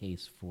made a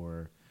case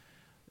for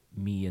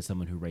me as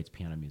someone who writes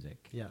piano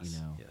music. Yes, you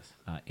know,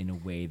 in a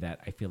way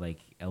that I feel like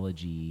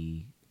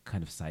Elegy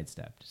kind of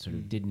sidestepped, sort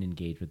of didn't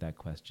engage with that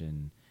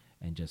question,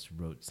 and just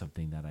wrote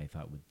something that I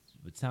thought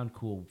would sound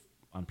cool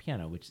on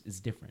piano, which is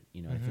different.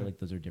 You know, I feel like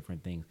those are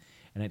different things.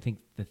 And I think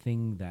the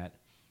thing that,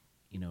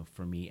 you know,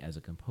 for me as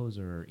a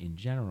composer in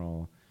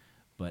general,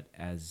 but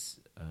as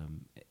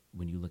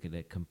when you look at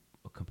a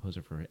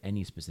composer for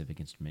any specific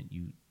instrument,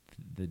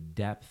 the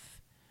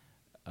depth,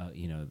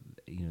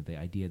 the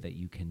idea that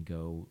you can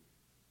go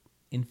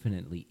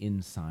infinitely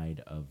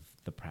inside of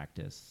the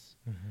practice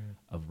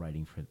of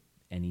writing for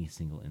any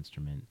single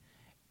instrument.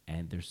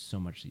 And there's so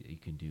much that you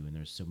can do, and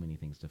there's so many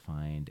things to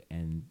find,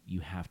 and you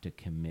have to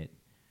commit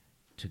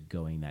to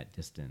going that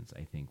distance,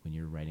 I think, when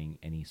you're writing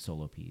any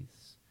solo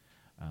piece.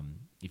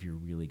 If you're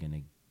really going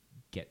to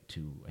get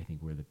to, I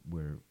think,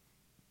 where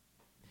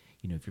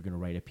you know, if you're going to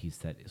write a piece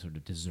that sort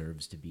of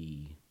deserves to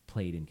be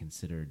played and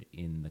considered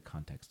in the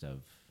context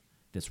of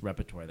this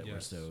repertoire that we're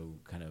so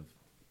kind of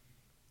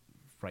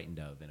frightened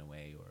of in a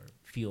way, or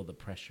feel the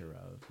pressure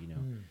of, you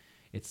know,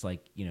 it's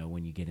like, you know,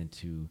 when you get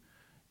into,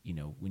 you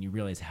know, when you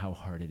realize how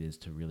hard it is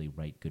to really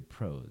write good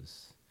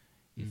prose,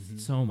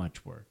 it's so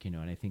much work, you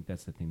know, and I think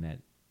that's the thing that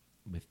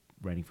with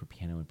writing for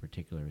piano in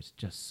particular is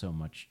just so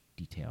much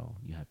detail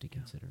you have to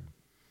consider.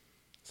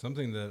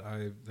 Something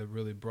that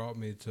really brought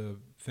me to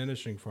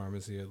finishing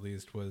Pharmacy, at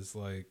least, was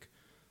like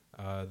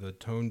the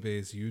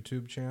Tone-Based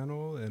YouTube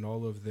channel and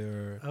all of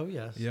their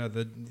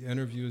the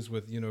interviews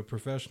with, you know,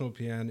 professional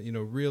piano, you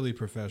know, really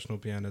professional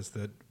pianists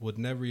that would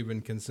never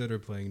even consider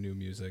playing new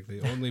music.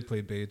 They only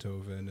play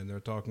Beethoven, and they're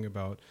talking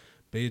about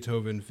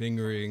Beethoven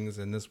fingerings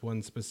and this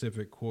one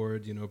specific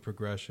chord, you know,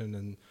 progression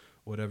and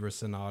whatever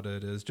sonata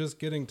it is. Just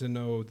getting to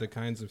know the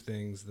kinds of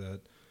things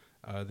that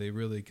they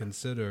really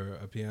consider,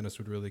 a pianist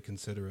would really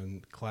consider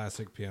in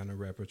classic piano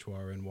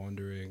repertoire, and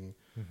wondering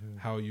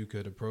how you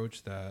could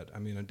approach that. I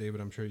mean,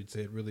 David, I'm sure you'd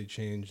say it really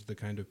changed the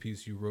kind of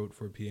piece you wrote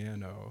for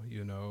piano,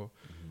 you know,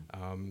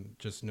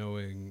 just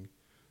knowing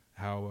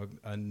how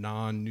a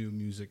non-new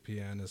music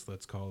pianist,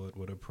 let's call it,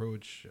 would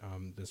approach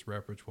this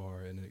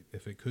repertoire, and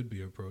if it could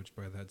be approached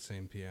by that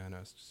same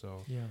pianist.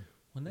 So Yeah.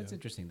 Well, that's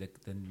interesting,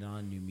 the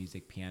non-new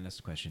music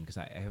pianist question, because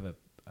I have a,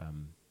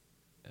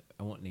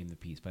 I won't name the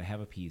piece, but I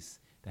have a piece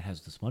that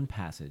has this one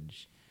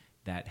passage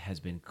that has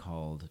been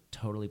called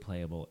totally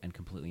playable and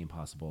completely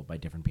impossible by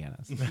different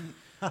pianists.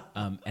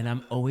 And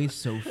I'm always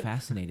so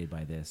fascinated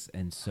by this.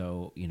 And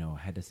so, I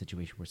had a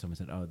situation where someone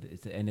said,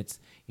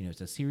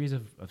 it's a series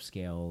of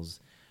scales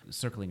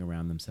circling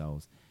around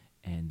themselves.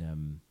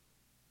 And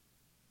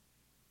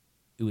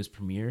it was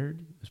premiered,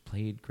 it was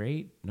played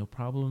great, no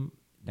problem.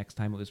 Next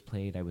time it was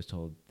played, I was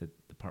told that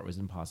the part was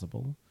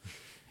impossible.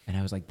 And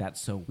I was like,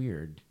 that's so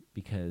weird,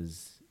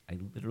 because I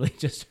literally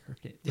just heard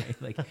it,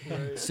 right? Like,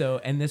 right. So,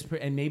 and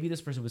maybe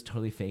this person was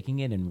totally faking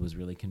it and was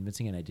really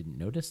convincing, and I didn't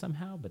notice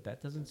somehow, but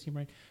that doesn't seem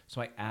right.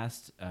 So I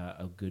asked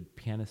a good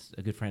friend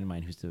of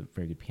mine who's a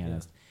very good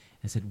pianist,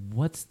 and I said,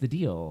 what's the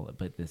deal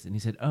about this? And he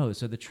said,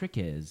 so the trick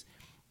is,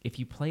 if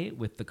you play it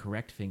with the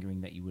correct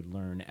fingering that you would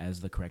learn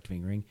as the correct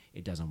fingering,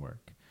 it doesn't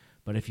work.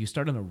 But if you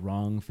start on the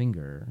wrong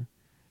finger,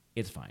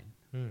 it's fine.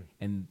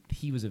 And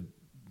he was a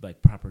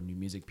proper new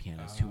music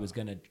pianist who was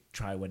going to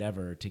try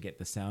whatever to get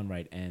the sound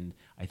right. And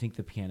I think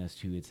the pianist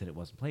who had said it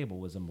wasn't playable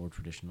was a more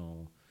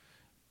traditional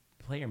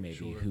player,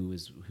 maybe,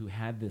 who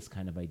had this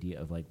kind of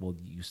idea of like, well,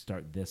 you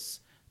start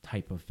this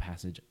type of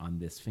passage on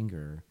this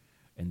finger,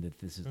 and that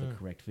this is the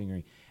correct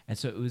fingering. And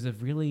so it was a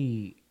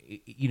really,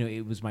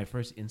 it was my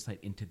first insight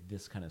into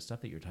this kind of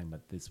stuff that you're talking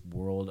about, this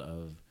world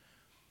of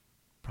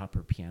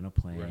proper piano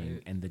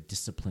playing, and the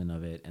discipline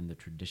of it, and the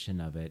tradition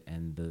of it,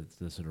 and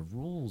the sort of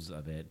rules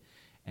of it,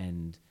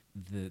 and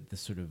the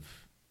sort of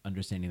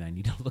understanding that I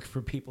need to look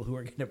for people who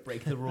are going to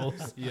break the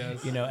rules.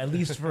 Yes. At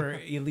least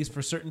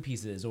for certain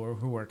pieces, or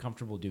who are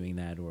comfortable doing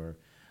that, or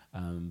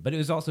but it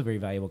was also very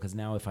valuable, because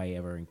now if I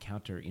ever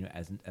encounter,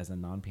 as a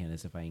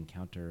non-pianist, if I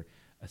encounter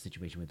a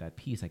situation with that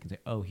piece, I can say,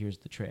 oh, here's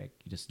the trick.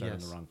 You just start on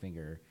the wrong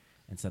finger,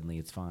 and suddenly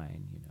it's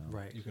fine,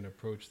 Right. You can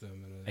approach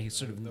them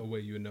in the way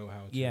you know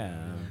how to. Yeah.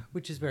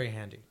 Which is very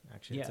handy,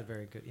 actually. Yeah. It's a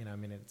very good,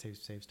 it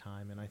saves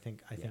time, and I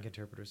think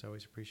interpreters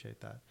always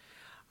appreciate that.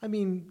 I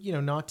mean,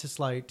 not to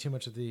slight too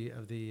much of the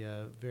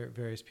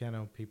various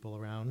piano people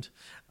around,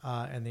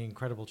 and the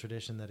incredible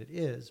tradition that it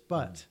is,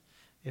 but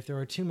if there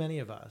are too many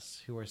of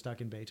us who are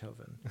stuck in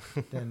Beethoven,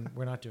 then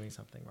we're not doing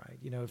something right.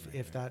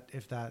 If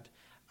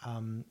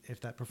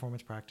that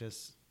performance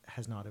practice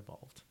has not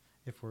evolved,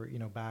 if we're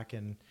back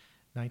in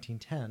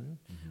 1910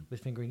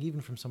 with fingering,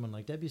 even from someone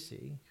like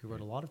Debussy, who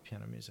wrote a lot of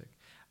piano music,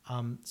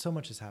 so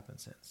much has happened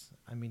since.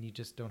 I mean, you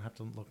just don't have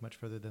to look much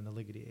further than the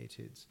Ligeti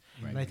etudes.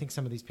 Right. And I think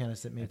some of these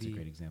pianists that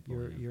maybe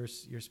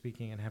you're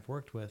speaking and have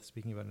worked with,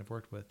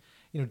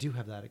 do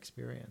have that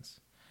experience.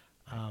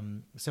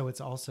 So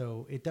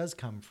it does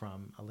come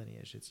from a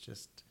lineage.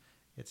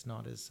 It's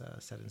not as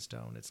set in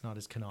stone. It's not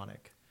as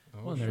canonic.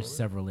 Well, and there's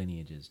several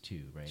lineages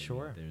too, right?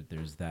 Sure.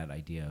 There's that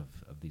idea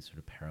of these sort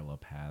of parallel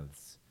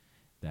paths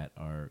that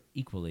are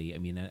equally,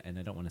 and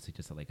I don't want to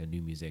suggest that like a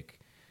new music,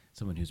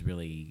 someone who's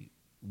really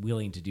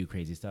willing to do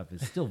crazy stuff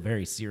is still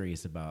very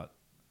serious about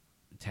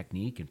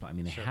technique,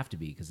 and they have to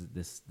be, because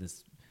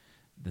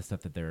the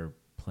stuff that they're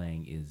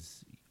playing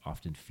is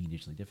often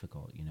fiendishly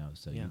difficult,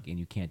 so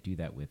you can't do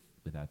that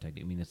without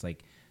technique. It's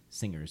like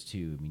singers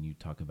too. You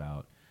talk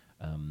about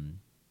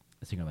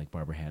a singer like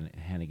Barbara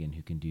Hannigan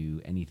who can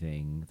do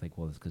anything. It's like,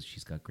 well, it's because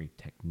she's got great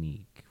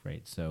technique,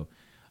 right? So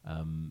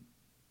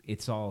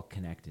it's all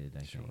connected, I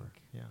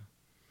think. Yeah.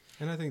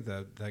 And I think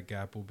that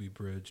gap will be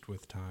bridged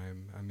with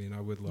time. I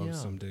would love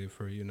someday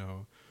for,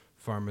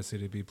 Pharmacy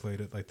to be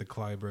played at like the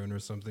Clyburn or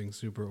something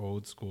super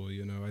old school,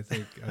 I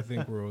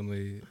think we're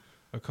only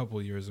a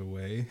couple years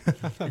away.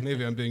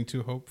 Maybe I'm being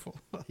too hopeful.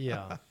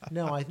 Yeah.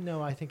 No,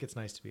 I think it's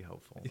nice to be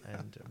hopeful,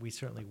 and we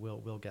certainly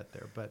will get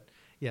there. But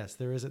yes,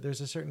 there's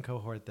a certain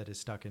cohort that is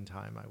stuck in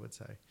time, I would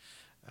say.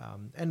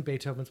 And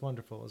Beethoven's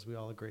wonderful, as we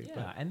all agree.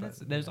 Yeah,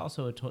 there's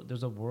also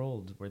there's a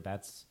world where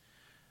that's,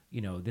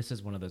 this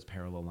is one of those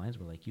parallel lines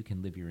where like you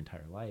can live your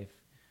entire life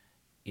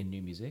in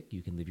new music,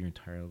 you can live your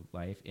entire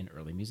life in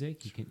early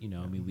music. You can,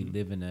 we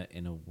live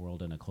in a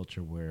world and a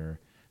culture where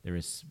there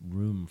is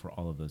room for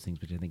all of those things,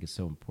 which I think is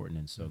so important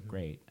and so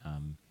great.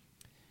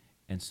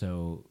 And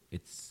so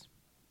it's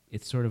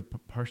sort of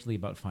partially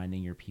about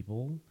finding your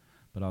people,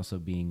 but also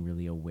being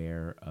really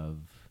aware of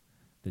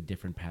the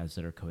different paths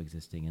that are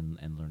coexisting,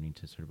 and learning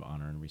to sort of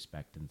honor and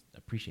respect and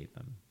appreciate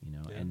them,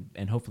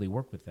 and hopefully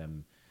work with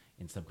them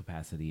in some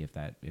capacity if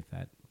that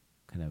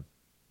kind of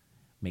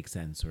makes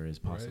sense or is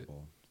possible.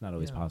 Right. It's not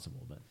always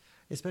possible, but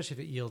especially if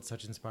it yields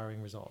such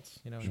inspiring results,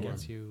 it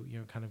gets you,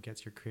 kind of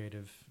gets your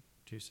creative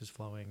juices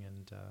flowing,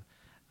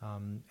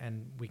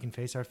 and we can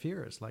face our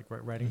fears, like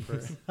writing for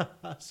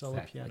solo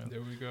piano.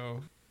 There we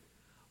go.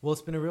 Well,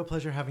 it's been a real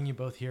pleasure having you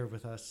both here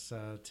with us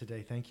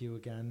today. Thank you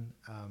again.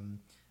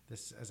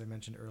 This, as I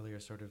mentioned earlier,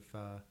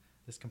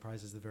 this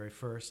comprises the very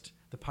first,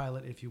 the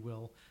pilot, if you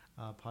will,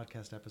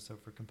 podcast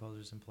episode for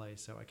Composers in Play.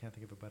 So I can't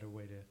think of a better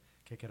way to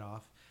kick it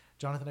off.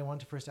 Jonathan, I wanted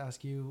to first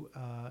ask you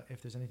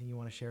if there's anything you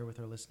want to share with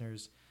our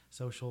listeners,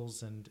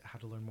 socials, and how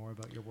to learn more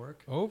about your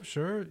work. Oh,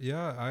 sure.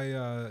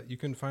 Yeah, you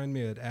can find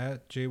me at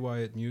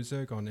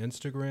 @jwyattmusic on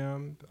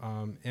Instagram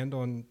and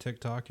on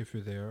TikTok if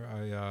you're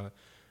there.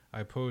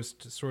 I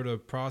post sort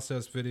of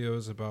process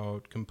videos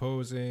about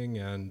composing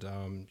and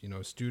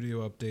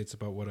studio updates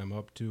about what I'm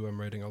up to. I'm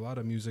writing a lot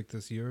of music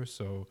this year,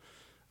 so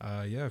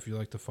if you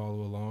like to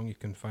follow along, you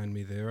can find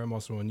me there. I'm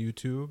also on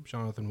YouTube,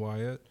 Jonathan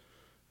Wyatt.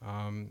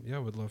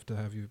 Would love to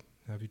have you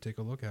take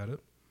a look at it.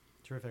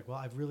 Terrific. Well,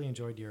 I've really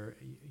enjoyed your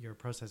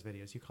process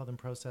videos. You call them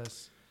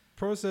process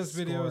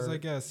videos, I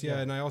guess. Yeah.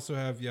 And I also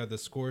have the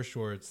score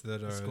shorts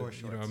that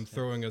I'm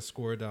throwing a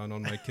score down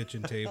on my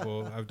kitchen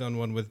table. I've done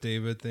one with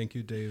David. Thank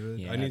you, David.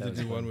 Yeah, I need to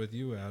do one with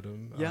you,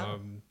 Adam. Yeah.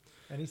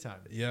 Anytime.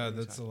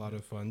 That's a lot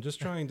of fun. Just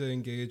trying to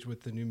engage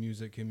with the new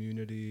music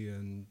community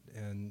and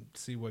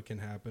see what can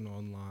happen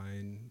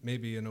online,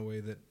 maybe in a way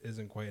that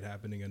isn't quite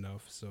happening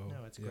enough. So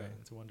no, it's great.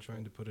 It's wonderful.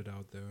 Trying to put it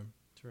out there.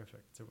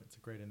 Terrific. It's a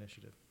great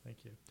initiative.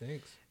 Thank you.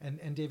 Thanks.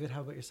 And David, how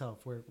about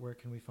yourself? Where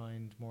can we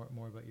find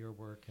more about your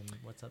work and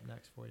what's up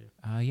next for you?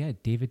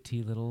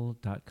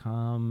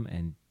 DavidTLittle.com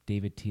and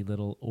David T.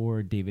 Little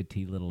or David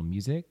T. Little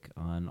Music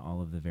on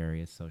all of the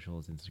various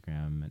socials,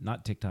 Instagram,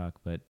 not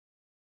TikTok, but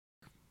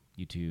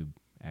YouTube,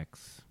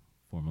 X,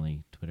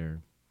 formerly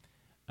Twitter.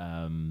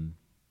 I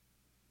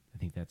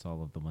think that's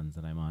all of the ones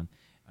that I'm on.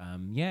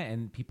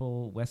 And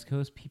West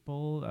Coast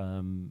people,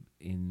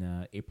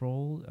 in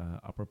April,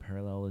 Opera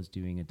Parallel is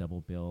doing a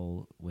double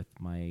bill with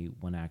my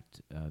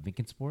one-act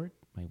Vinkensport,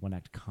 my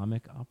one-act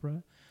comic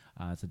opera.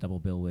 It's a double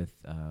bill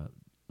with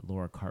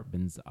Laura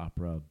Cartman's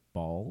opera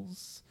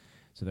Balls.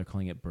 So they're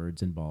calling it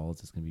Birds and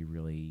Balls. It's going to be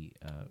really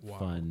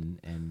fun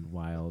and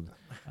wild.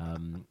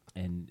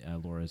 And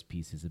Laura's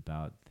piece is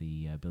about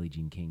the Billie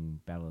Jean King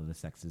Battle of the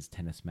Sexes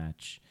tennis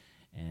match.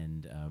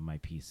 And my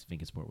piece,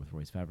 Vinkensport with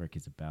Royce Fabric,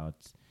 is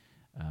about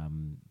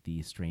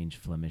the strange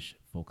Flemish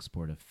folk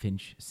sport of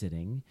finch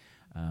sitting.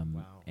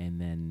 And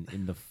then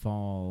in the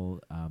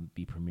fall,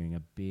 be premiering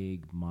a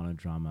big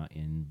monodrama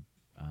in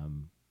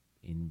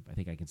I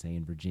think I can say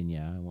in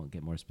Virginia. I won't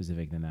get more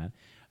specific than that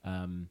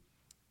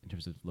in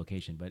terms of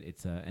location, but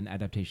it's an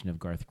adaptation of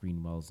Garth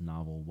Greenwell's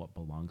novel What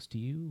Belongs to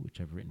You,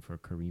 which I've written for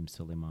Kareem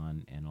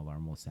Suleiman and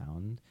Alarm Will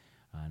Sound.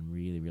 I'm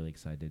really, really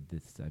excited.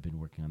 I've been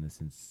working on this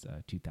since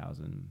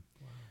 2000.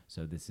 Wow.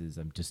 So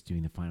I'm just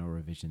doing the final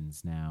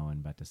revisions now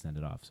and about to send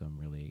it off. So I'm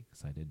really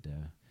excited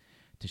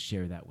to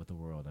share that with the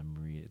world.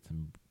 It's a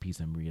piece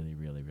I'm really,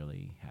 really,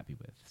 really happy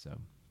with. So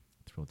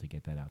thrilled to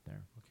get that out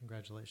there. Well,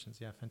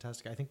 congratulations. Yeah,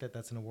 fantastic. I think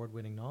that's an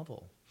award-winning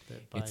novel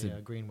by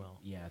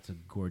Greenwell. Yeah, it's a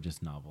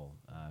gorgeous novel.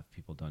 If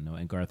people don't know.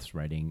 And Garth's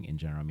writing in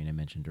general, I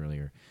mentioned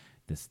earlier,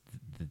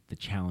 the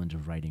challenge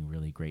of writing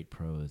really great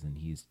prose, and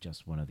he's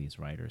just one of these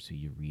writers who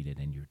you read it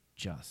and you're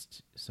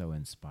just so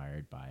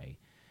inspired by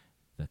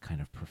the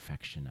kind of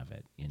perfection of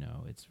it.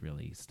 It's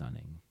really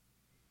stunning.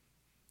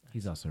 Nice.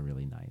 He's also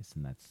really nice,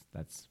 and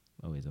that's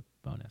always a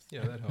bonus.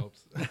 Yeah, that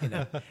helps.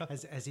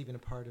 Has he been a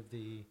part of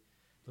the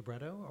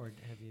libretto, or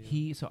have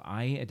you? So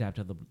I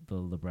adapted the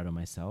libretto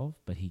myself,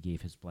 but he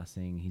gave his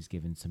blessing. He's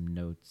given some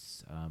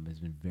notes. Has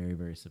been very,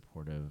 very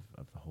supportive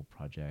of the whole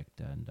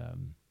project, and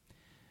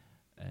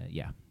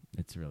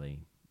it's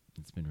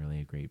been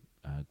really a great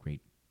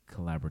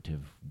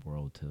collaborative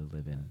world to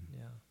live in.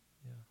 Yeah.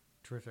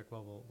 Terrific.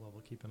 Well,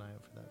 we'll keep an eye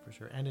out for that for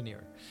sure, and an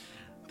ear.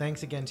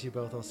 Thanks again to you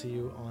both. I'll see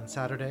you on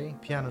Saturday,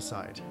 Piano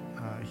Side,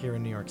 here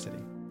in New York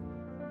City.